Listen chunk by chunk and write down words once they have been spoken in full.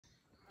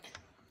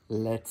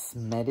Let's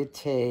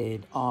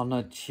meditate on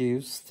a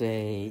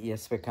Tuesday.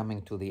 Yes, we're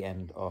coming to the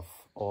end of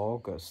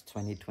August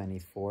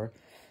 2024.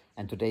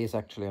 And today is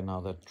actually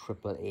another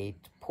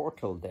 888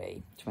 portal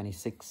day,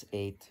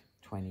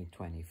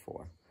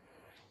 26/8/2024.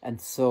 And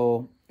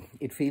so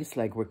it feels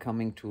like we're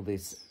coming to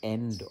this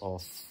end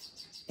of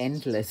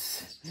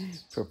endless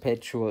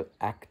perpetual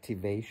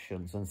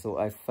activations. And so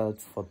I felt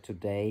for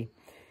today,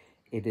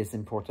 it is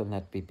important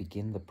that we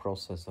begin the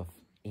process of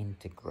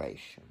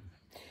integration.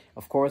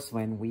 Of course,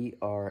 when we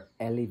are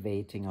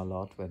elevating a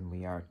lot, when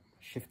we are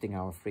shifting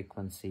our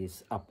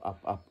frequencies up,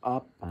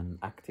 and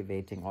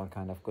activating all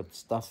kind of good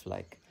stuff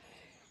like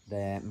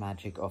the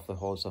magic of the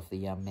halls of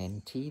the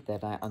Amenti,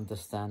 that I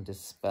understand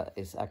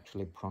is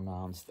actually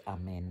pronounced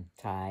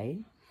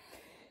Amenti,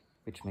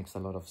 which makes a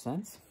lot of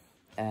sense.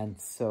 And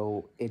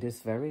so it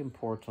is very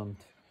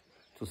important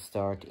to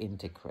start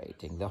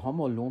integrating. The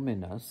Homo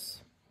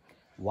Luminous,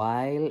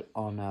 while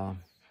on a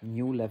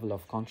new level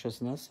of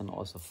consciousness and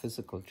also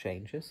physical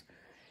changes,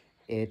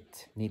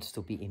 it needs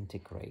to be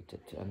integrated.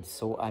 And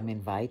so I'm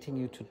inviting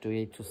you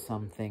today to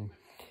something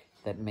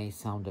that may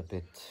sound a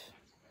bit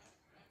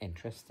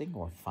interesting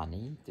or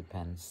funny,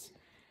 depends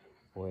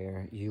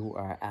where you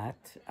are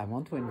at. I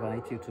want to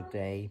invite you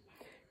today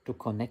to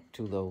connect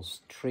to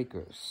those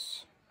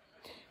triggers.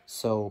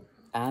 So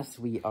as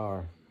we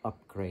are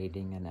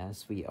upgrading and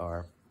as we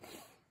are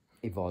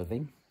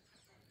evolving,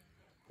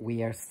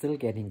 we are still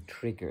getting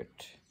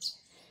triggered.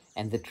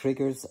 And the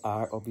triggers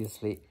are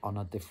obviously on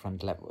a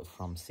different level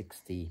from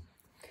 6D.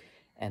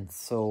 And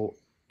so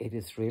it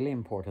is really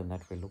important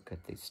that we look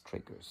at these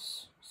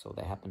triggers. So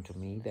they happen to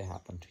me, they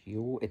happen to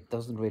you. It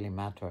doesn't really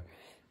matter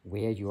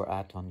where you're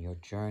at on your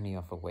journey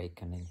of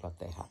awakening, but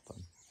they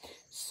happen.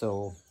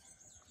 So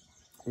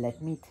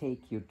let me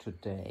take you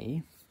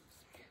today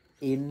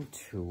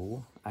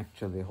into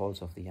actually the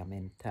halls of the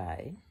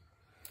Amenti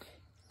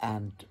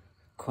and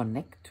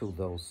connect to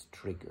those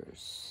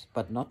triggers,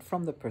 but not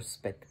from the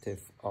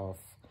perspective of,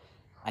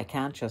 I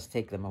can't just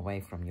take them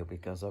away from you,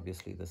 because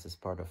obviously this is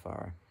part of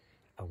our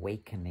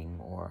awakening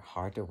or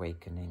heart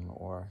awakening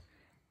or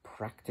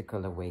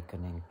practical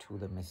awakening to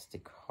the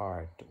mystic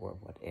heart, or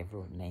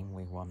whatever name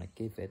we want to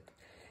give it.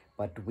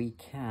 But we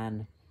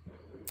can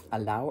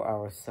allow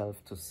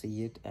ourselves to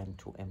see it and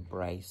to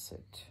embrace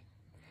it.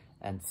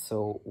 And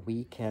so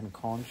we can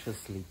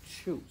consciously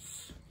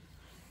choose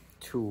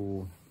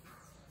to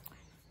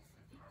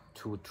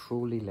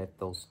truly let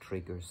those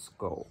triggers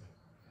go.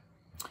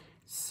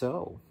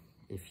 So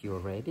if you're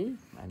ready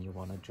and you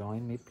want to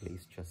join me,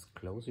 please just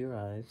close your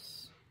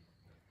eyes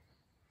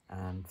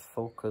and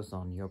focus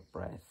on your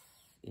breath.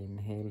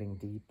 Inhaling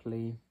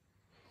deeply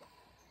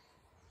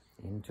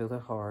into the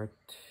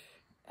heart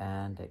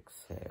and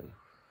exhale.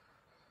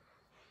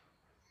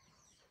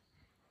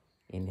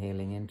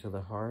 Inhaling into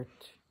the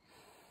heart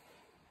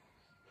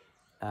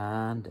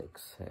and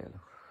exhale.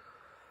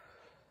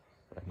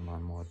 And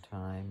one more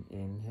time,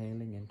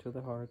 inhaling into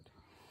the heart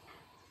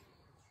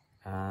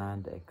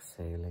and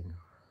exhaling.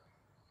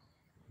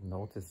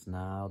 Notice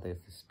now there's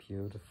this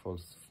beautiful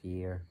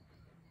sphere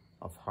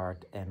of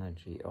heart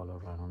energy all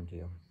around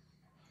you.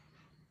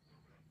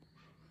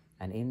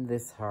 And in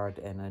this heart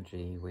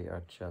energy, we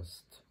are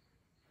just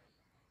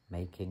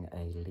making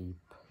a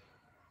leap,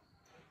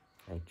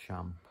 a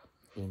jump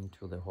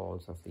into the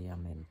halls of the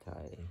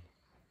Amenti.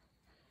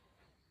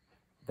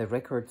 The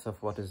records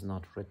of what is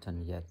not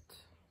written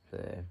yet,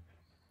 the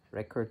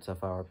records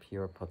of our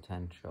pure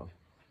potential,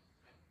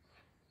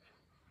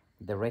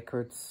 the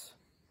records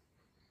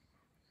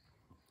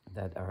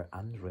that are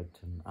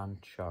unwritten,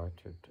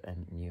 uncharted,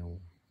 and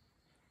new.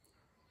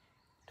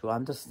 To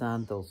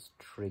understand those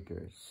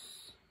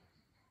triggers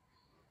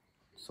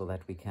so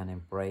that we can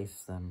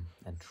embrace them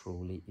and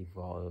truly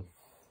evolve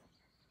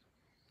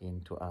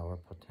into our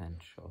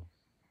potential.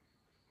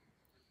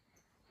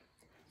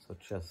 So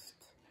just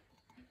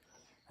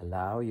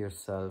allow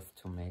yourself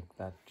to make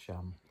that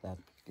jump, that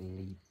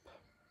leap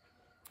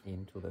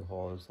into the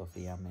halls of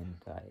the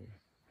Amenti.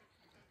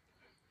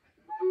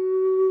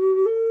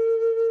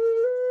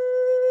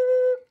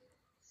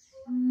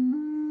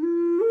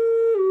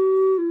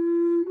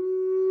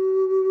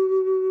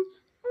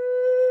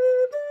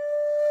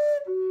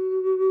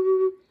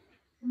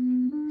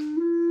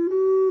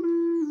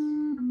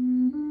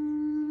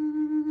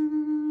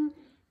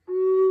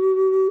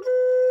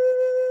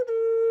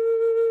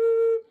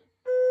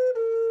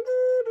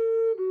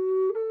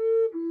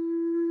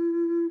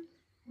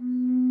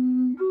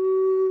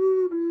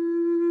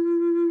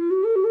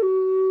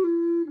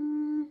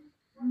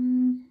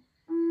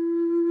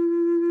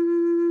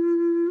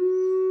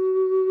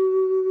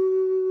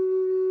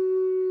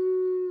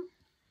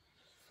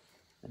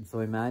 So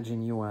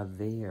imagine you are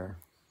there.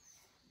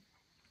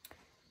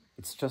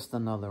 It's just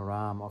another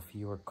realm of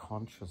your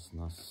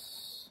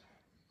consciousness.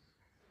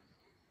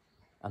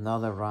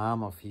 Another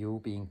realm of you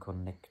being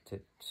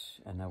connected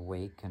and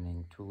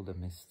awakening to the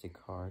mystic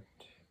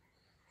heart.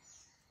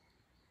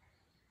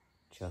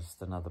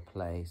 Just another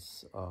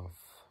place of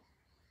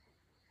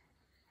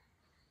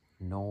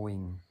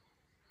knowing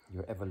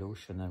your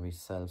evolutionary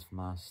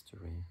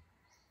self-mastery.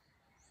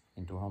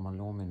 into Homo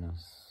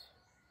Luminous,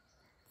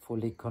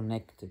 fully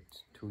connected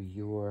to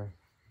your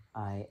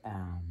I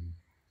am.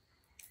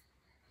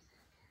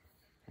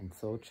 And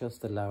so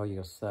just allow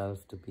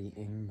yourself to be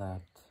in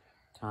that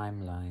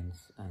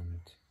timelines and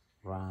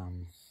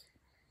realms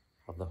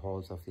of the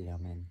halls of the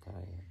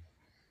Amenti.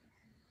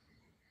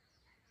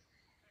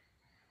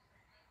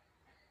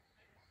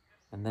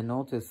 And then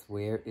notice,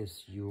 where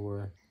is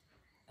your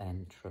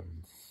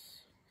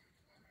entrance?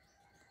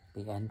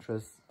 The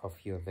entrance of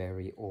your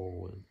very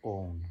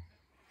own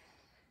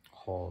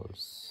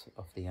halls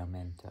of the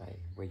Amenti,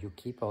 where you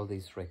keep all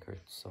these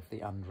records of the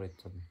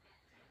unwritten,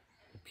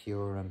 the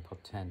pure and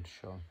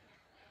potential.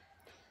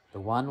 The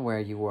one where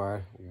you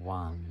are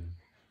one,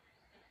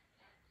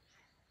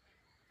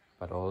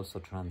 but also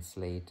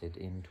translated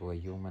into a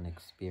human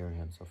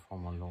experience of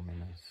Homo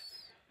Luminous.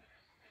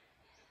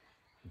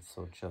 And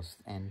so just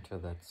enter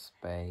that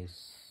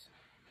space.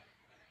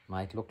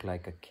 Might look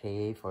like a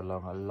cave or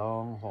along a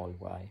long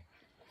hallway.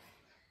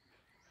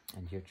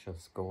 And you're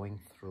just going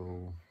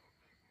through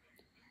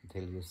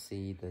until you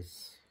see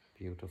this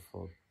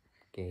beautiful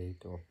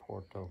gate or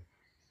portal.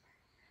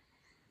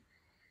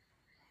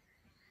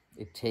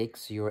 It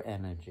takes your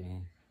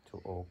energy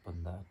to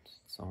open that.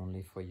 It's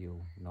only for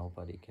you.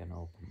 Nobody can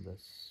open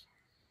this.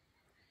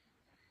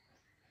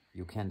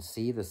 You can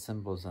see the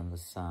symbols and the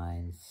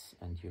signs,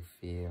 and you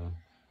feel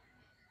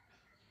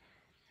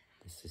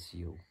this is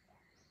you.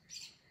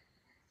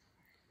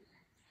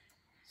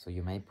 So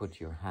you may put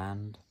your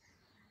hand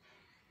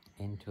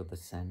into the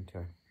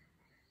center,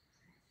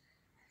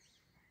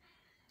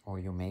 or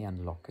you may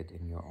unlock it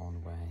in your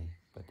own way.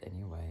 But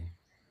anyway,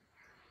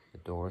 the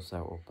doors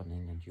are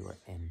opening and you are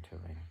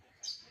entering.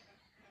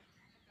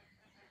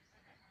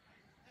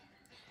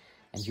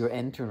 And you're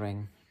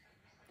entering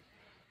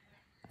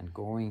and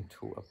going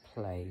to a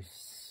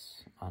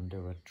place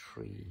under a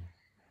tree.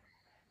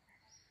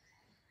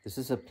 This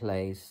is a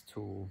place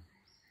to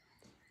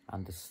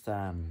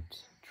understand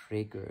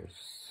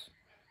triggers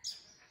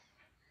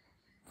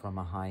from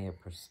a higher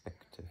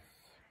perspective.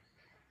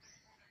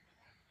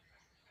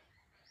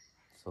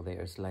 So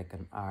there's like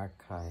an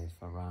archive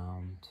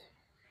around,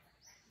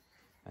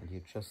 and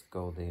you just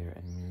go there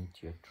and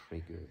meet your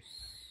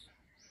triggers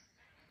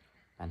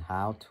and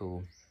how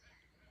to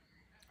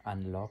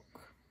unlock,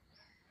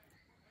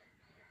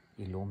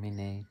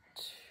 illuminate,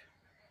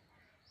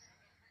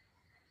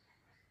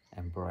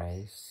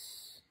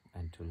 embrace,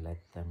 and to let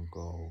them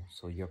go.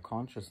 So your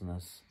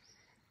consciousness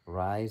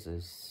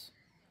rises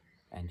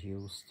and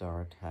you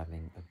start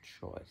having a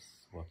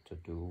choice what to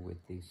do with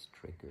these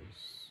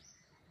triggers.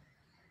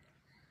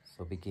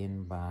 So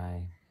begin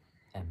by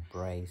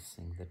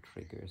embracing the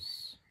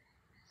triggers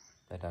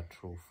that are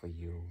true for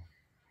you.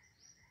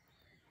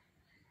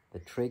 The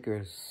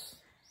triggers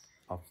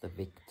of the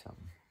victim,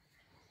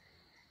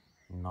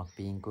 not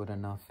being good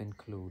enough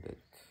included.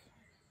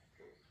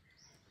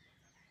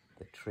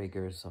 The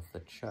triggers of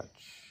the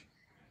judge,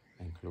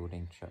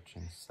 including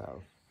judging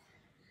self.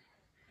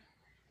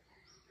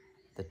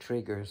 The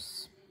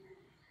triggers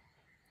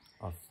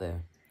of the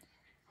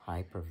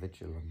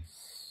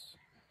hypervigilance,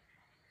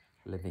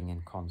 living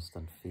in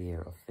constant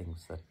fear of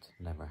things that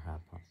never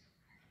happen.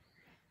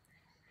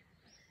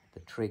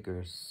 The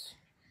triggers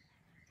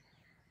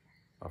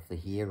of the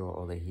hero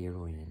or the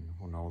heroine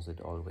who knows it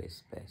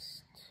always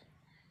best.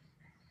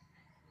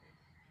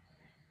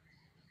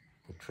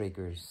 The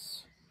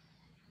triggers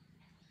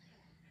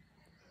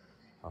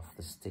of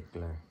the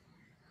stickler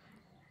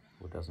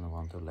who doesn't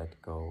want to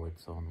let go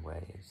its own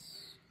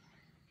ways.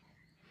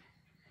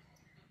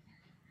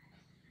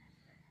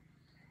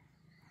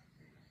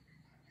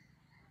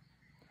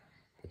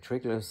 The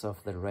triggers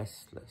of the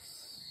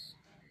restless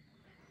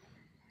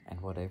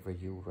and whatever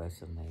you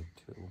resonate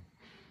to.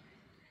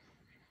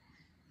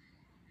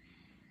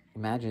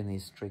 Imagine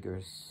these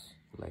triggers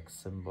like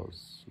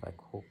symbols, like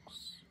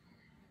hooks,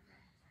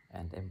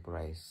 and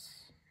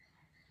embrace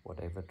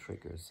whatever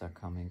triggers are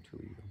coming to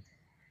you.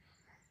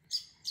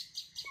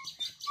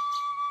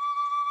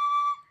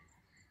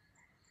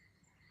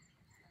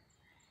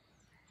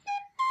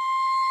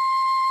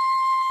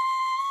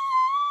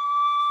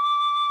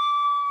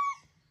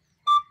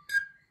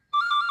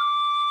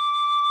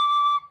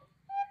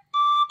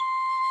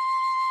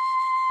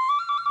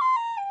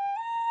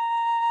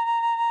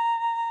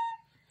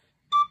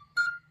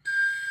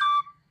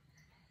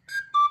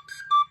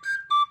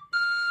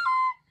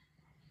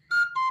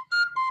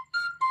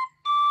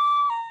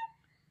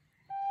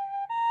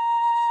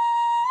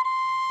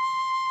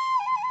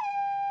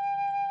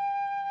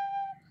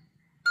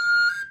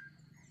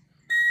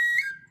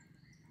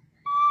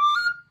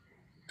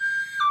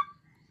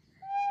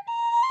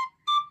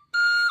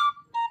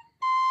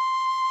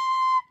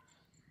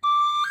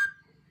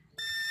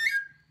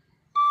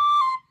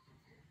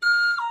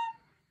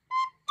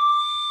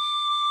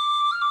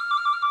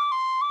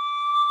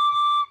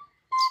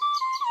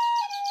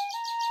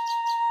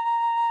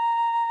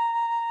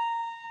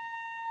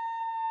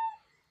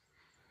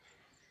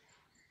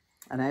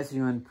 And as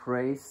you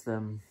embrace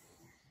them,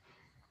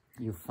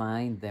 you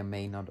find they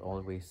may not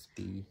always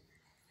be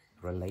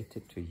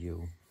related to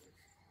you.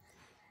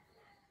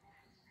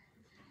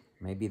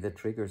 Maybe the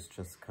triggers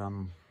just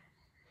come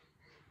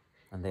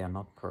and they are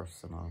not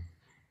personal.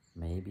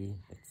 Maybe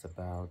it's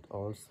about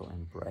also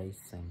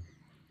embracing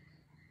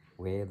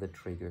where the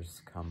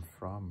triggers come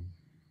from.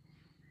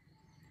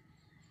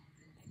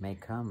 It may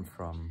come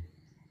from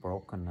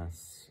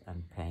brokenness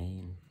and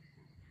pain.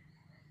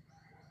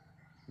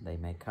 They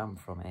may come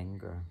from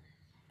anger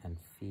and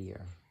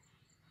fear.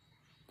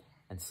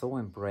 And so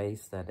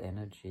embrace that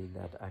energy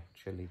that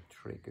actually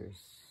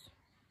triggers.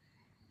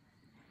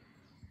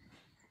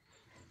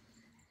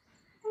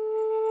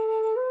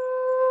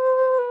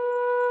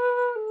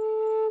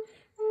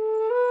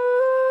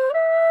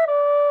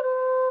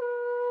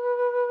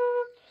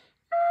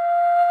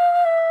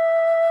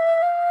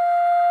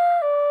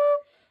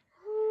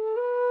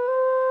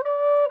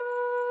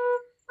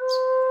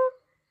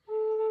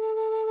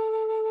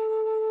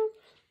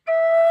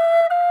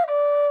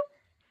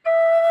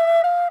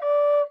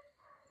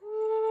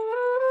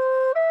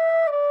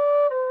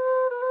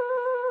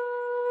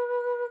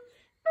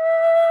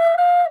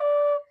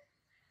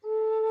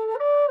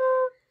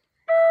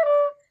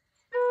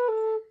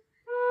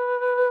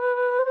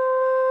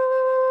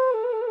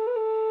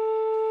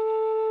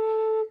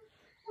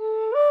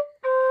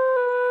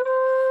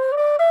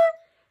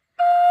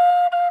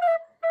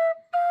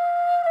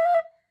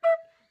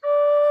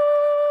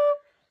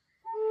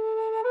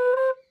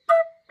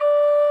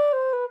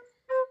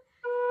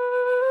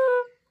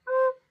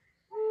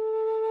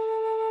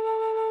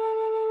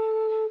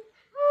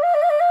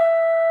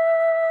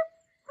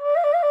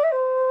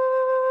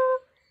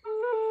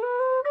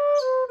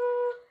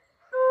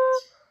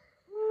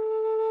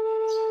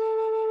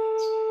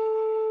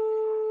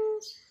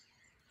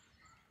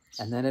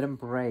 And then an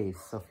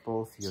embrace of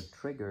both your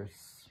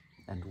triggers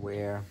and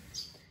where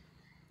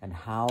and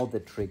how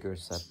the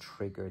triggers have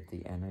triggered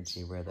the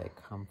energy, where they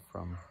come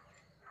from.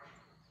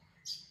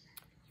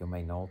 You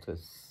may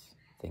notice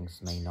things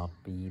may not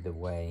be the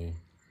way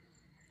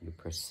you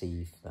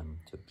perceive them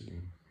to be.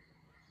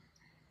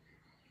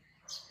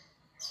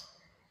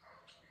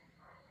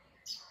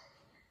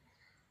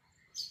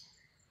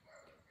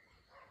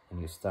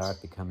 And you start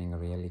becoming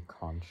really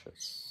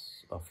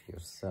conscious of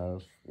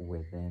yourself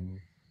within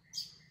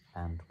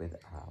and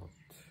without.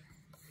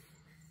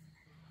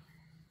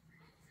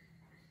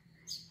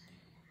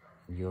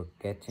 You're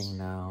getting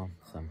now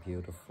some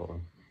beautiful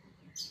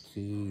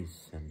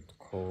keys and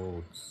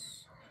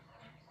codes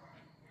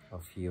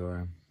of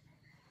your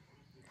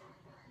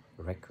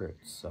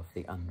records of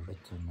the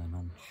unwritten and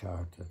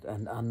uncharted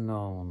and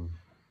unknown,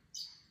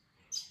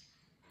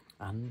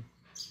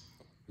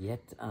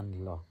 yet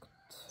unlocked,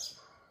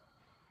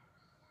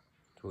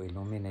 to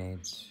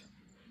illuminate,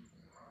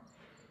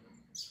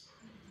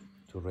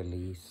 to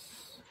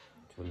release,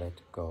 to let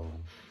go.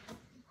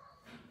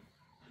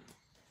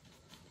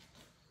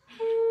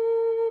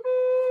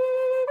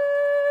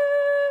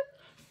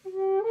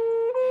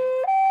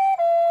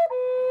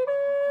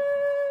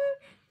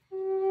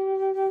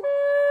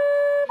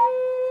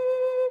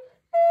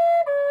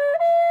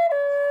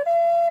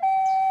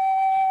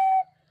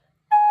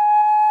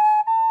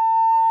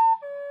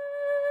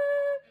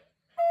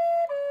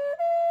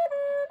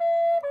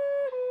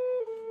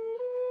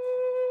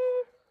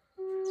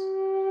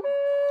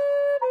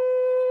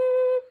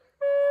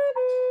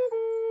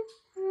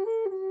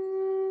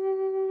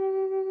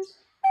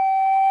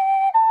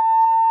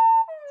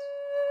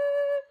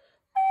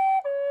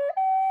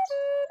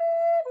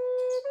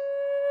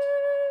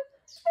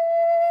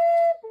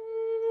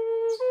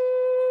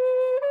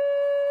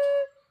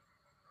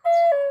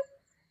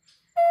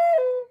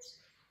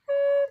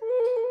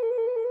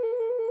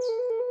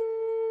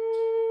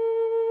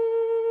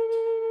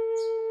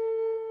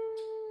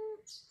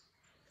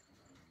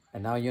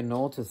 And now you're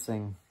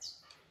noticing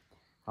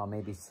how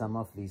maybe some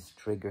of these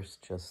triggers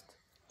just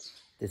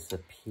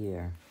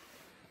disappear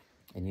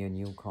in your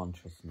new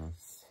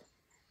consciousness,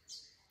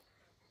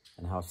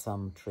 and how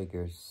some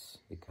triggers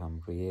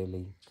become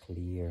really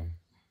clear.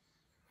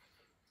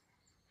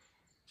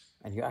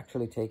 And you're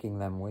actually taking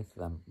them with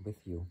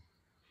you,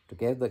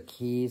 together the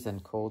keys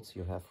and codes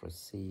you have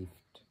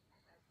received,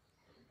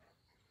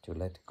 to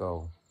let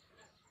go,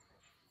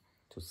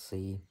 to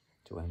see,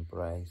 to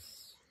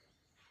embrace,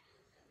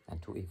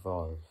 and to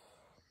evolve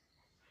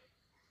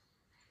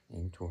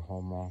into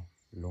Homo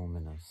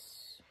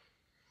Luminous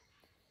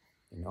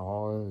in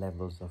all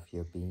levels of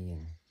your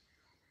being.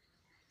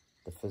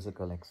 The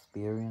physical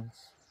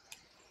experience,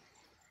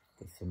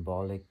 the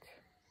symbolic,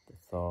 the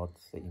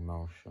thoughts, the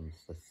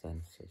emotions, the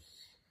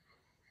senses,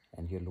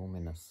 and your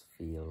luminous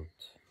field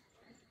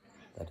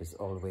that is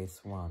always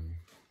one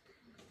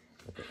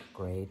with the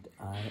great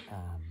I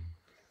Am.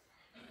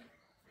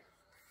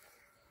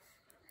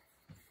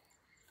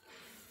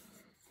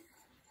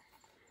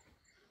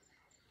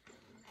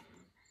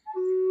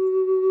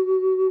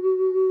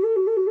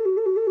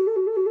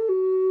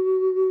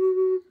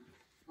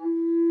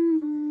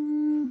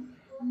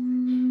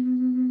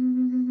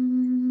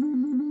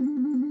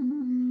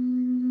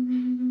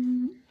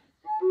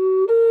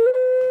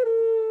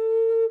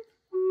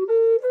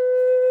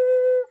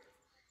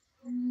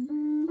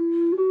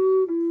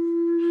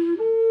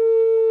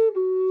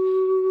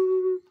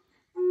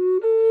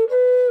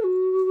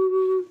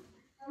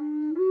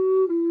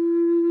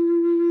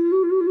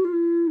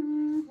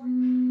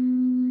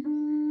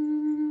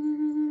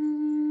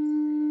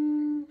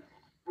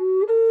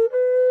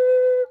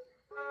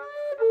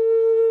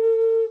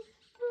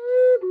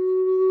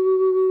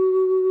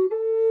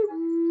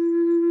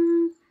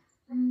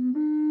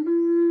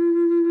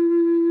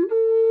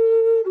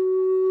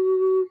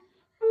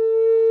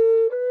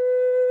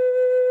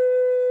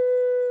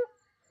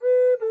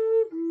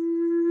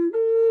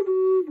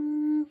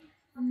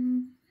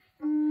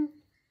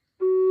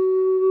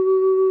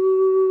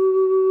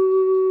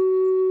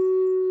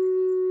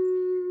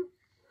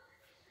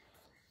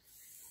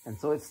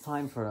 So it's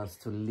time for us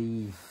to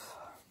leave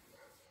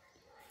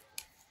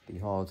the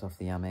halls of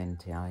the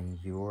Amenti on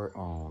your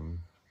own,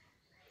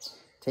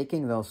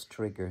 taking those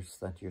triggers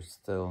that you're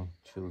still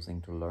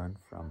choosing to learn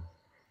from,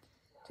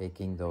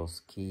 taking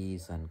those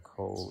keys and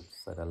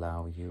codes that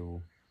allow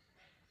you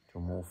to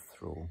move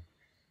through,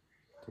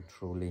 to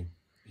truly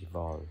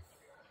evolve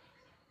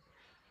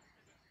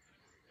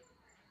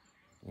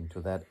into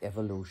that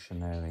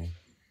evolutionary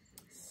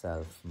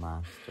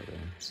self-mastery,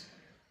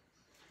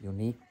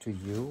 unique to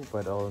you,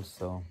 but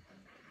also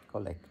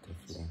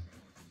collectively.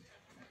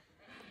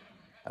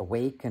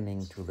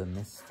 Awakening to the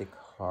mystic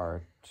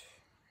heart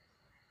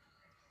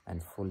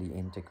and fully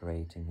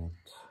integrating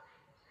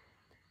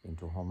it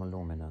into Homo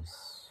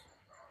Luminous,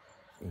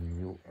 in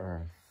New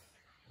Earth.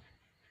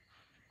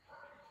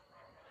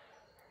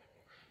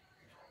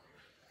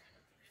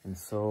 And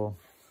so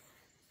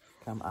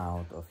come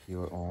out of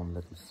your own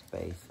little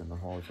space in the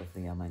halls of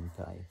the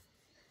Amenti.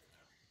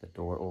 The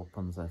door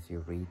opens as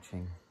you're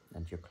reaching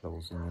and you're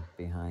closing it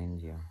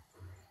behind you.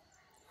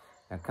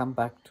 Now come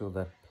back to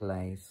that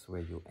place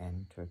where you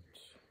entered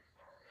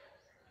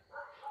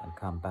and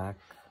come back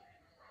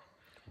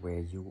to where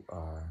you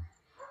are.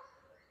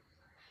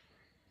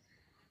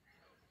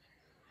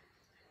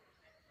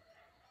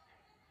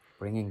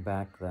 Bringing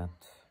back that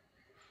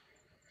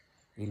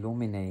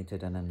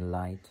illuminated and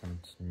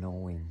enlightened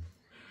knowing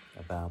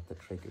about the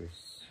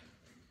triggers,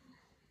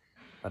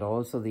 but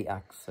also the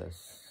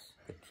access,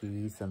 the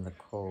keys and the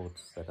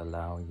codes that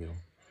allow you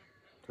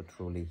to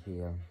truly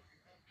heal,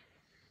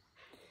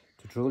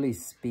 to truly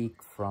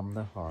speak from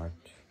the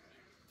heart,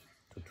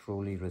 to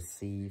truly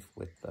receive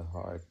with the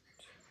heart,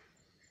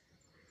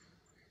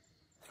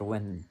 through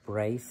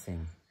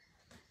embracing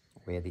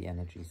where the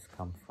energies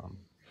come from,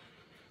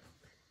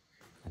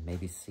 and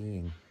maybe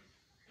seeing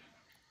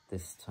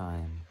this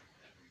time,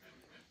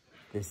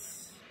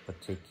 this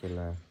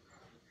particular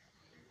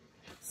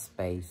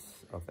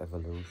space of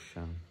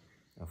evolution,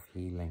 of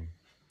healing,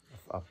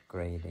 of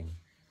upgrading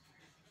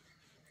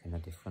in a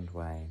different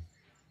way.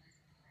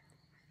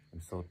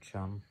 And so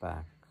jump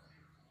back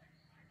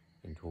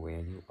into where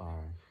you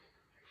are.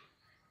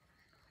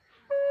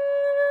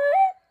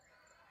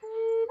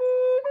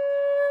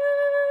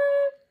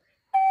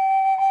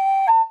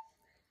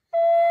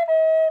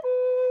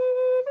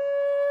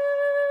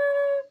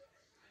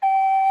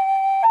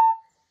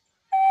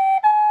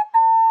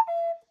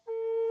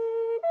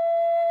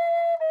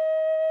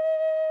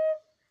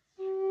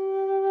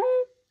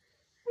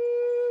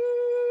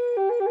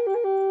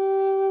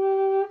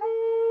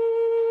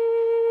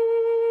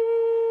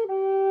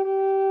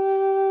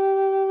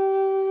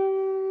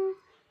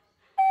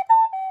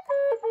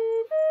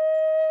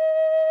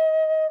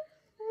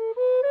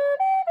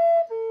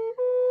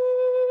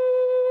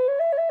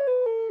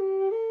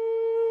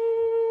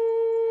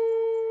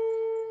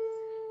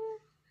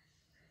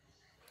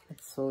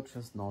 So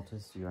just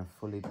notice you are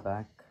fully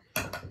back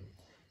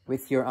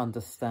with your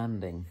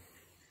understanding,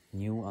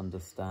 new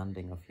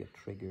understanding of your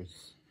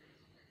triggers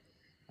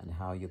and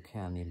how you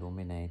can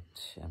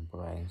illuminate,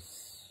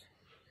 embrace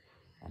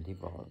and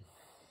evolve.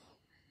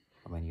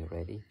 And when you're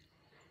ready,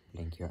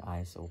 blink your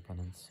eyes open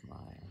and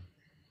smile.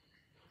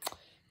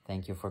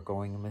 Thank you for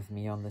going with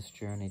me on this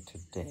journey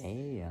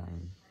today.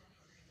 And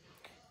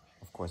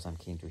of course, I'm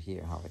keen to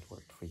hear how it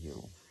worked for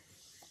you.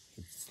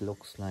 It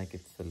looks like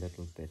it's a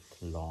little bit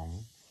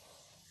long,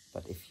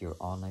 but if you're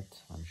on it,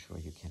 I'm sure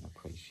you can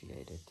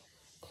appreciate it.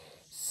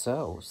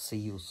 So, see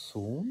you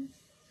soon.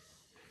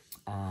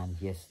 And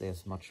yes,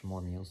 there's much more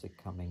music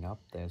coming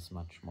up. There's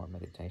much more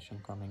meditation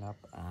coming up.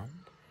 And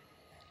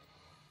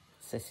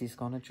Ceci's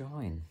gonna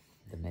join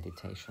the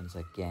meditations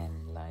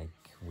again, like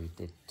we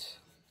did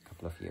a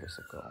couple of years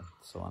ago.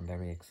 So I'm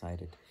very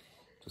excited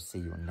to see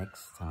you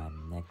next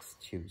time, next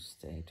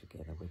Tuesday,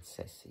 together with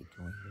Ceci,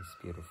 doing this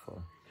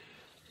beautiful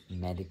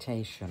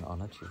meditation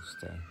on a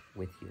Tuesday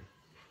with you.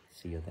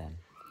 See you then,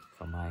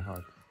 from my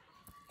heart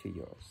to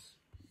yours.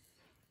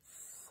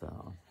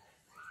 So,